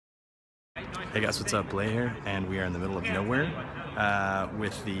Hey guys, what's up? Blay here, and we are in the middle of nowhere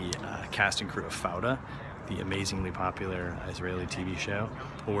with the cast and crew of Fauda, the amazingly popular Israeli TV show,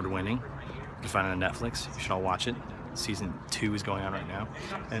 award-winning. You can find it on Netflix. You should all watch it. Season 2 is going on right now,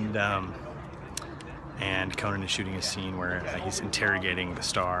 and Conan is shooting a scene where he's interrogating the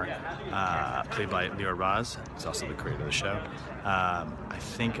star, played by Lior Raz. He's also the creator of the show. I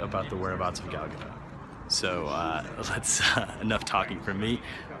think about the whereabouts of Gal Gadot. So let's enough talking from me.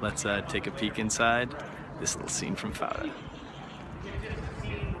 Let's take a peek inside this little scene from Fauda.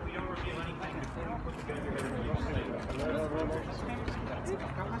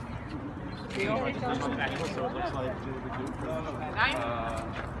 It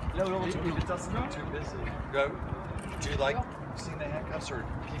doesn't look too busy. Do you like seeing the handcuffs or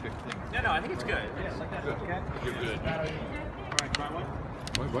keep it clean? No, I think it's good. Good. You're good.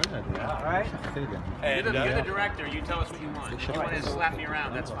 Alright. You're the director, you tell us what you want. If you want to slap me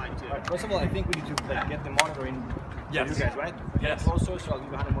around, that's fine too. First of all, I think we need to get the monitor in for you guys, right? Yes. Also, so I'll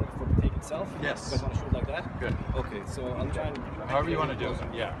leave behind the monitor for the take itself. Yes. You guys want to shoot like that? Good. Okay, so I'll try and... However you want to do it.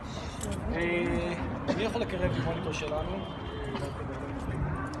 Yeah. מי יכול לקרב את המוניטור שלנו?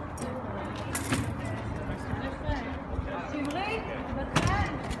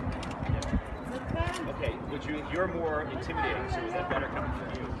 Okay, you're more intimidating, so is that better coming from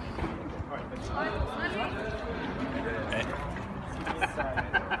you?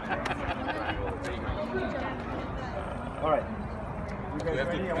 All right. But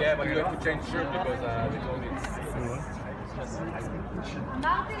you have to change shirt because we told you you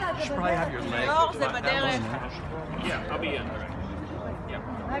should probably have your leg. Yeah, I'll be in.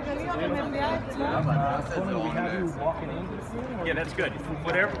 Yeah, that's good.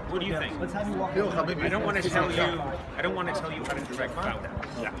 Whatever. What do you think? Let's have you walk in. I don't want to tell you. I don't want to tell you how to direct Fauda.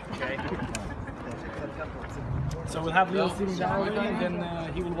 Yeah. Okay. So we'll have Leo sitting down with him, and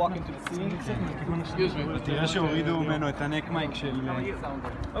then he will walk into the scene. Excuse me. תראה שהורידו ממנו את הנק מייק של...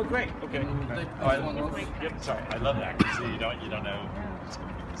 Oh, great. Okay. Yep. Sorry, I love that. See, you don't know.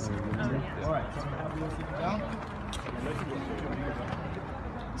 All right. So we'll have Leo sitting down.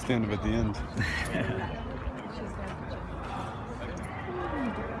 Stand up at the end.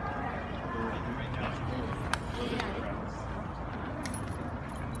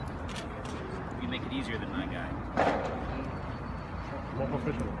 You make it easier than my guy.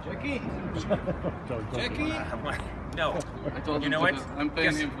 Jackie! Jackie! No. You know what? I'm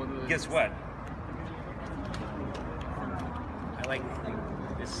paying him for the... Guess what? I like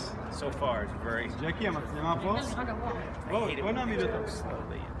this so far. It's very. ג'קי, המצלמה פה? בוא נעמיד אותו.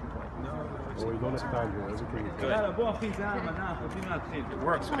 Slowly. יאללה, בוא אחי, זה האמנה, אנחנו רוצים להתחיל. It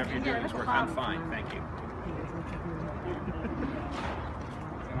works. Whatever you're doing is working. I'm fine. Thank you.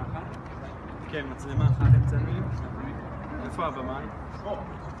 כן, מצלמה אחת אמצעית. איפה הבמאי?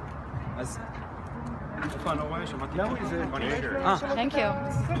 אז... איפה אני לא רואה? שמעתי איזה... Thank you.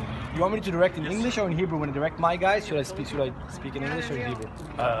 You want me to direct in English or in Hebrew? When I direct my guys, should I speak in English or in Hebrew?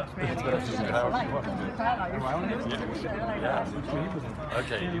 It's better to do however you want to do. Yeah.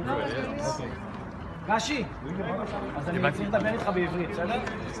 Okay, Hebrew it is. Okay. רש"י, אז אני צריך לדבר איתך בעברית, בסדר?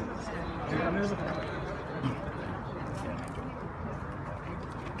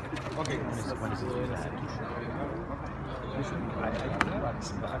 אוקיי.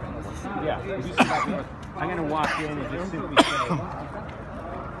 Yeah, I'm going to walk in and just simply say...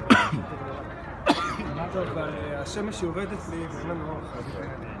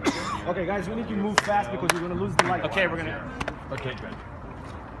 Okay, guys, we need to move fast because we're going to lose the light. Okay, we're gonna. Okay, good.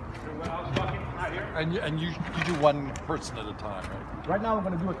 And you do one person at a time, right? Right now, we're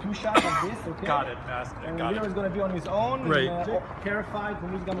going to do a two-shot like this, okay? Got it. And Got Leo it. is going to be on his own, Right. and, terrified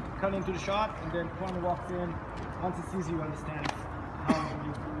when he's going to cut into the shot, and then Conan walks in. Once he sees you, understands how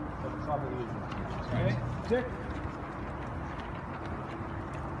you the trouble is. Okay? Check.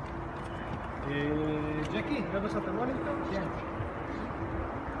 ג'קי, רבע לך את המוניטור? כן.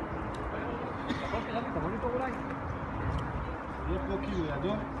 יכול תראה לי את המוניטור אולי? יהיה פה כאילו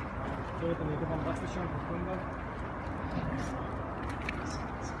לידו. אחרת אני אתן רץ לשם, תקום בה.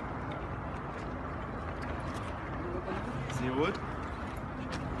 זהירות?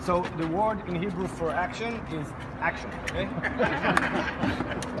 So the word in Hebrew for action is action, okay?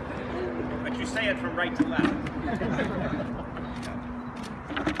 But you say it from right to left.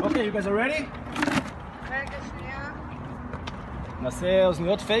 Okay, you guys are ready? נעשה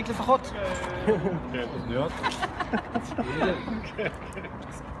אוזניות פייק לפחות? כן, אוזניות.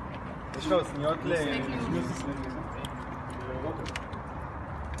 יש לך אוזניות ל...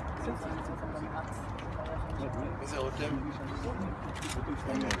 Is it okay?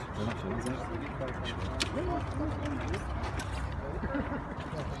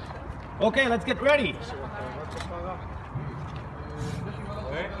 Okay, let's get ready.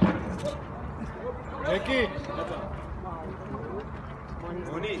 Jackie.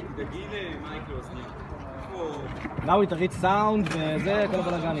 רוני, תדאגי למייקל אוזני. Now we תריץ סאונד וזה, כל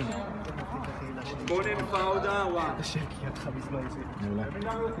הבלגנים. קונן פאודה, וואן. מעולה.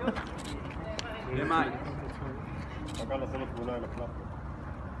 למייק.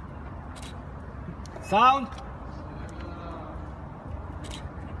 סאונד.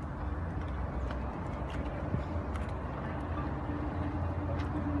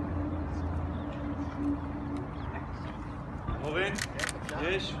 אורן,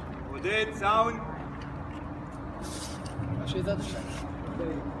 יש, עודד, סאונד.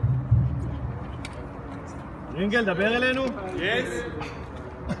 רינגל, דבר אלינו. Yes.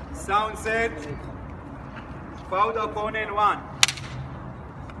 Sound set. Fauda, Conan, 1.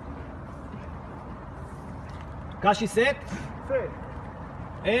 Kashi set.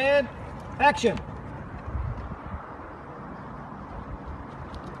 And action.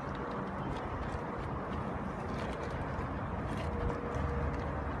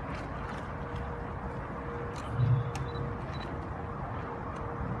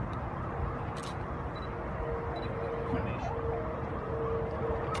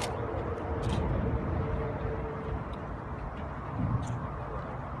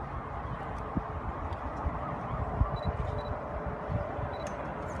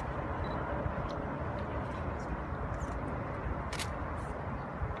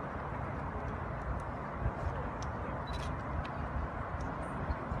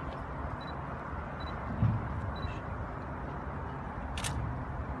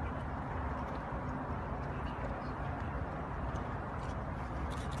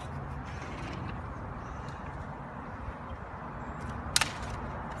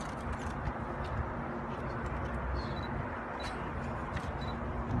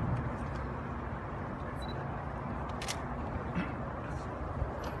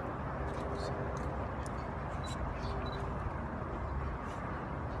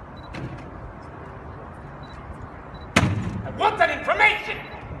 Want that information?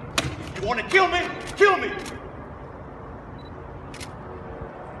 You want to kill me? Kill me!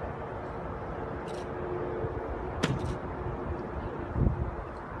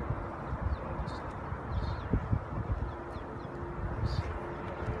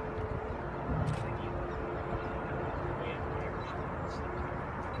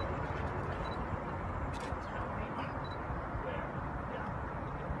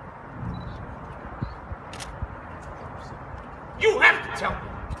 You have to tell me.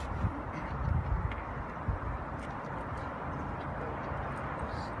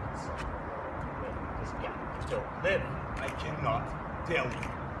 This guy still live. I cannot tell you.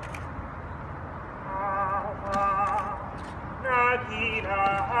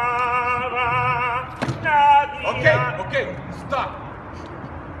 Okay, stop.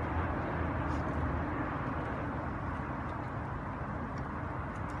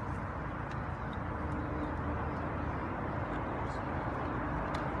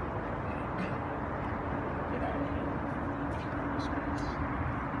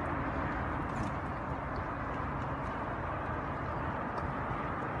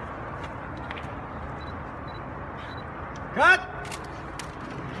 Cut!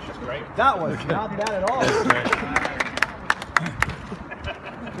 Great. That was not bad at all.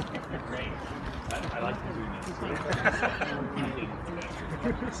 Great. I like doing this.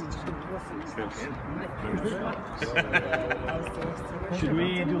 Should we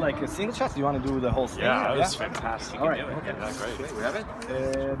do like a single shot? Do you want to do the whole thing? Yeah, that was fantastic. All right. Okay. Yeah, great. We have it?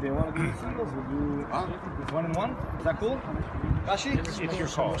 Do you want to do singles? We'll do one and one. Is that cool? Kashi? It's your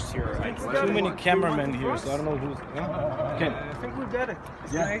call. It's your idea. Too many cameramen here, so I don't know who's. Yeah? Okay. I think we get it.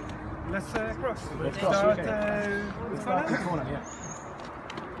 Yeah. Okay. Let's cross. Let's cross, Start, okay. Let's start with Conan, yeah.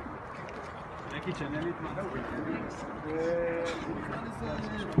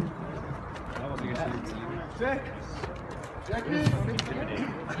 That was a good shot. Check.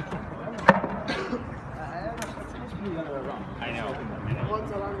 I know.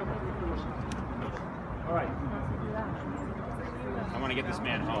 All right. I want to get this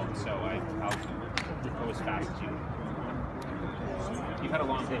man home, so I'll go as fast as you. You've had a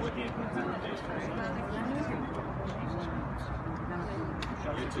long day with him.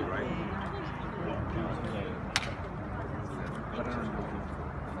 You too, right?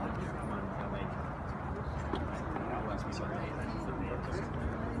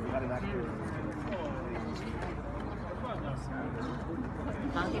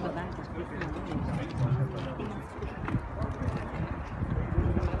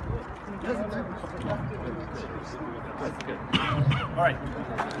 Doesn't All right.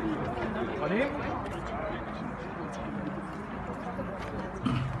 Ready?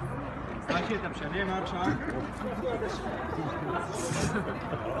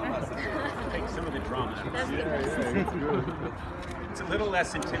 Take some of the drama out of it. It's a little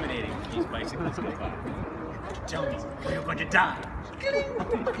less intimidating when these bicycles go by. Tell me, where you're going to die.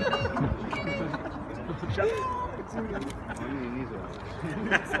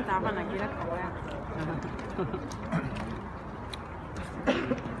 Estaban aquí la cobra.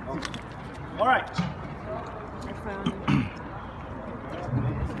 All right.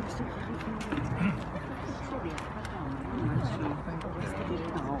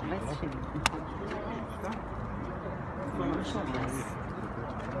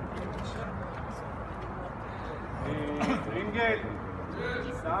 Ringel,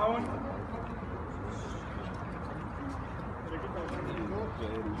 sound.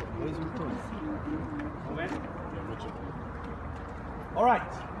 All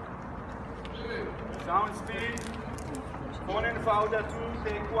right. Sound speed. Conan, Fauda 2,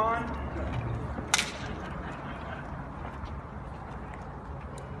 take 1.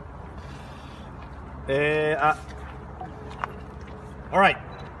 All right.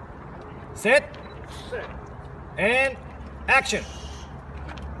 Set. And action.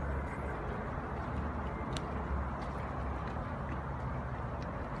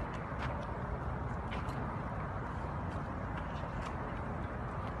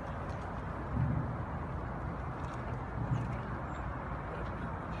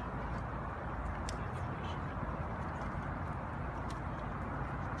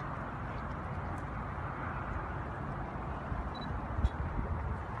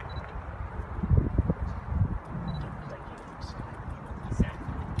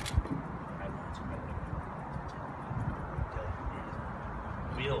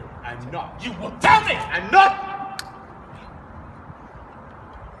 I'm not. You will tell me I'm not!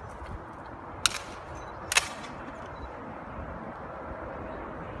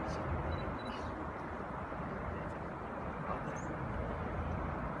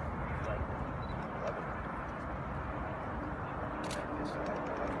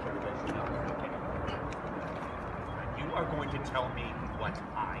 You are going to tell me what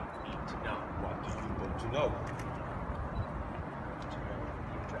I need to know. What do you want to know?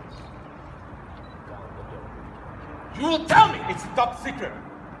 You will tell me it's top secret.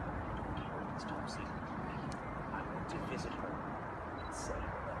 It's top secret. I want to visit her and say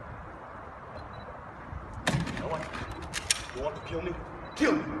hello. You know what? You want to kill me?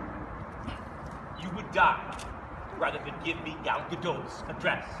 Kill me. You would die rather than give me Gal Gadot's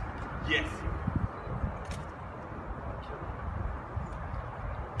address. Yes.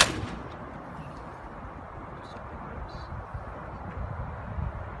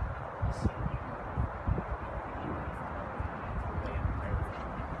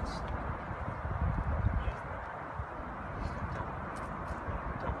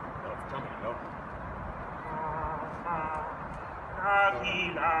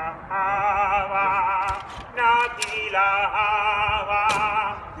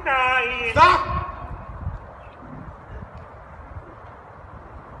 Stop!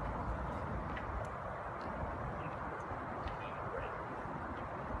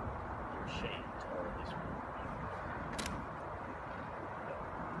 You're ashamed to all this room.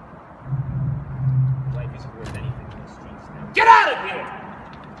 Life isn't worth anything in the streets now. Get out of here!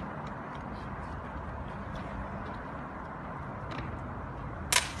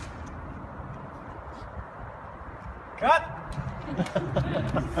 Cut.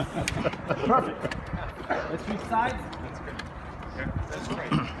 Perfect. Let's switch sides. That's good. Okay, that's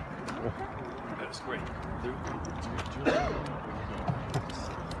great. That's great.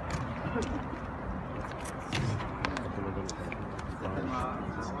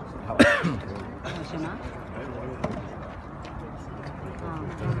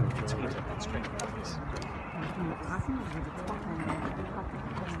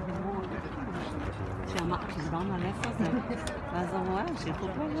 כשדיברנו על איפה זה, ואז אמרו, שילכו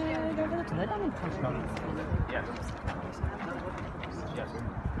פה לדבר, אתה לא יודע מה צריך.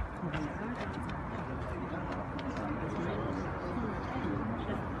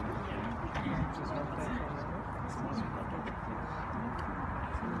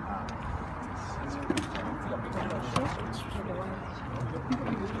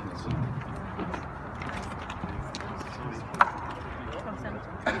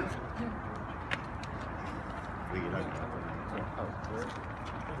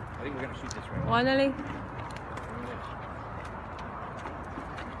 I think we're going to shoot this right now. Finally.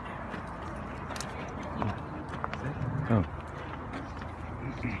 Oh.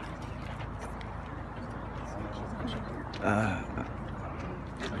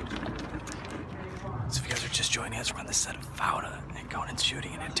 So if you guys are just joining us, we're on the set of Fauda, and Conan's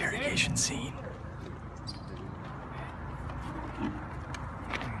shooting an interrogation scene.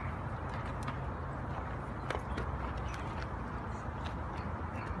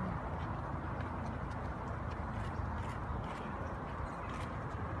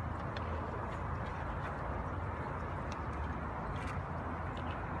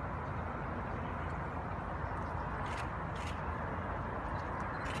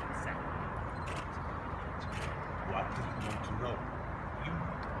 What do you want to know? You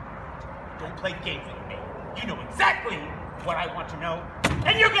don't play games with me. You know exactly what I want to know,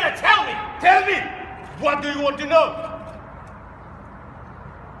 and you're gonna tell me! Tell me! What do you want to know?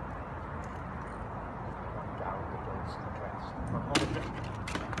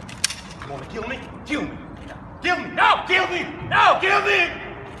 You wanna kill me? Kill me! Kill me! No! Kill me! No! Kill me!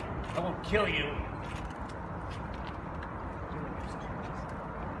 I won't kill you.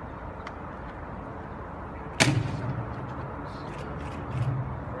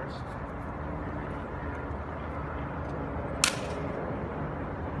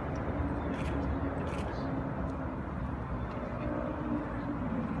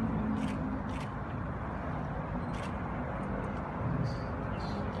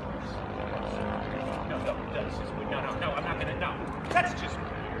 No, I'm not gonna, no. That's just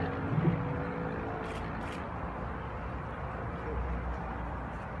weird.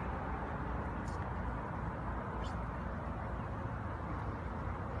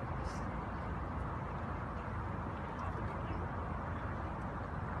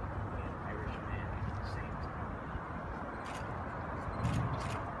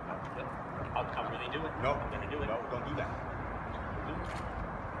 I'll really do it. No, I'm gonna do it. No, don't do that.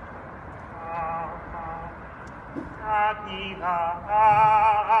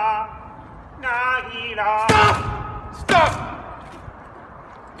 Stop! Stop!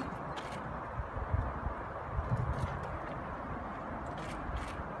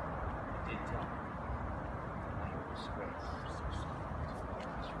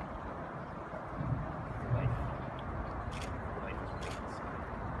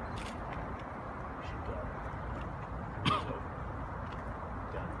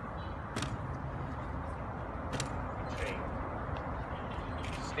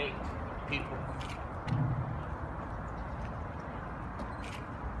 State, people.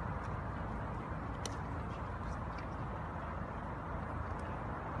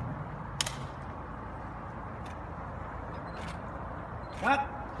 Cut.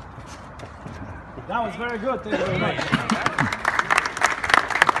 That was very good. Thank you very much.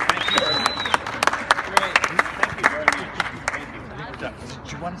 Thank you very much. Great. Thank you very much. Thank you.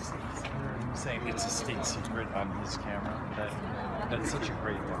 Did you want to say saying it's a state secret on his camera? That's such a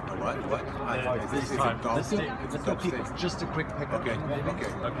great thing. What? Just a quick pickup. Okay.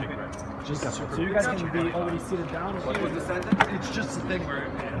 Okay, great. Just So you guys can be already seated down. What was the sentence? It's just a thing where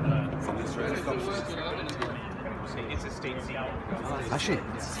It's a state secret.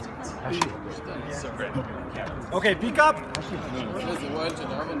 so great. Okay, pick up.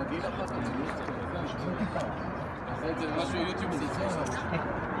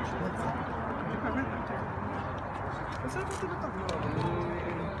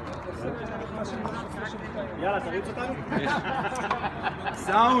 יאללה, תריץ אותנו.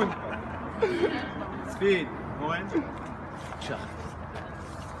 סאונד. ספיד. אורן. בבקשה.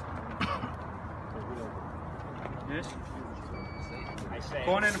 יש? I say.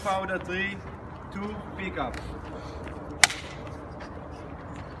 Conan, Fauda, 3, 2, pick up.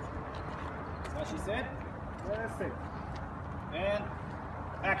 What she said? Perfect. And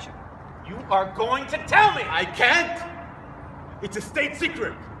action. You are going to tell me! I can't! It's a state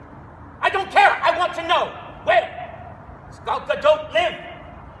secret! I don't care! I want to know! Where does Gal Gadot live?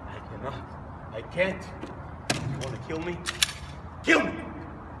 I cannot. I can't. You want to kill me? Kill me!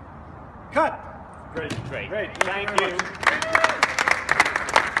 Cut. Great. Great. Thank you.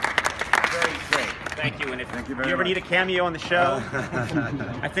 Very great. Thank you. And if you ever need a cameo on the show,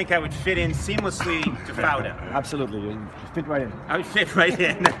 I think I would fit in seamlessly to Fauda. Absolutely. You fit right in. I would fit right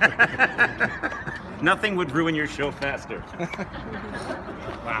in. Nothing would ruin your show faster.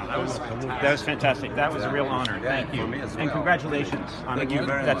 Wow, that was fantastic. That was a real honor. Thank you. And congratulations on it.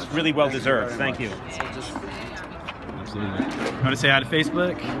 That's really well deserved. Thank you. Want to say hi to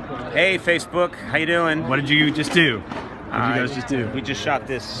Facebook? Hey, Facebook. How you doing? What did you just do? What did you guys just do? We just shot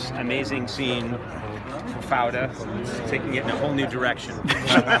this amazing scene for Fauda. It's taking it in a whole new direction. You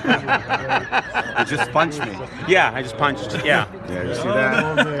just punched me. Yeah, I just punched. Yeah. Yeah, you see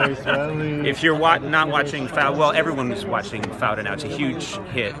that? If you're not watching Fauda, well, everyone's watching Fauda now. It's a huge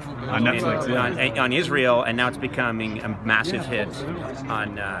hit On Netflix, on Israel, and now it's becoming a massive hit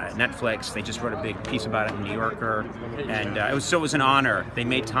on Netflix. They just wrote a big piece about it in New Yorker, and it was an honor. They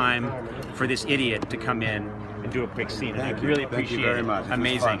made time for this idiot to come in and do a quick scene, and I really appreciate it. Thank you very much. It was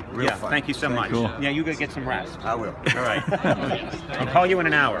Amazing. fun. Real Yeah, fun. thank you so much. Cool. Yeah, you go get some rest. I will. All right. I'll call you in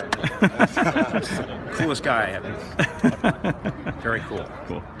an hour. Coolest guy ever. Very cool.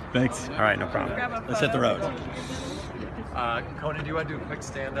 Cool. Thanks. All right, no problem. Let's hit the road. Conan, do you want to do a quick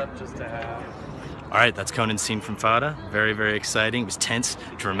stand-up just to have? All right, that's Conan's scene from Fauda. Very, very exciting. It was tense,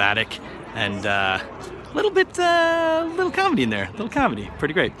 dramatic, and a little comedy in there. Little comedy.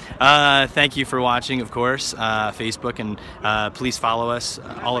 Pretty great. Thank you for watching, of course, Facebook, and please follow us,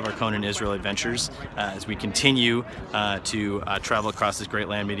 all of our Conan Israel adventures, as we continue to travel across this great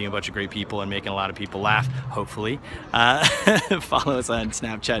land, meeting a bunch of great people and making a lot of people laugh, hopefully. Follow us on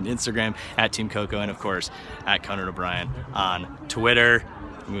Snapchat and Instagram, at Team Coco, and of course, at Conan O'Brien on Twitter.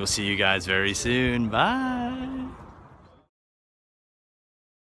 We will see you guys very soon. Bye.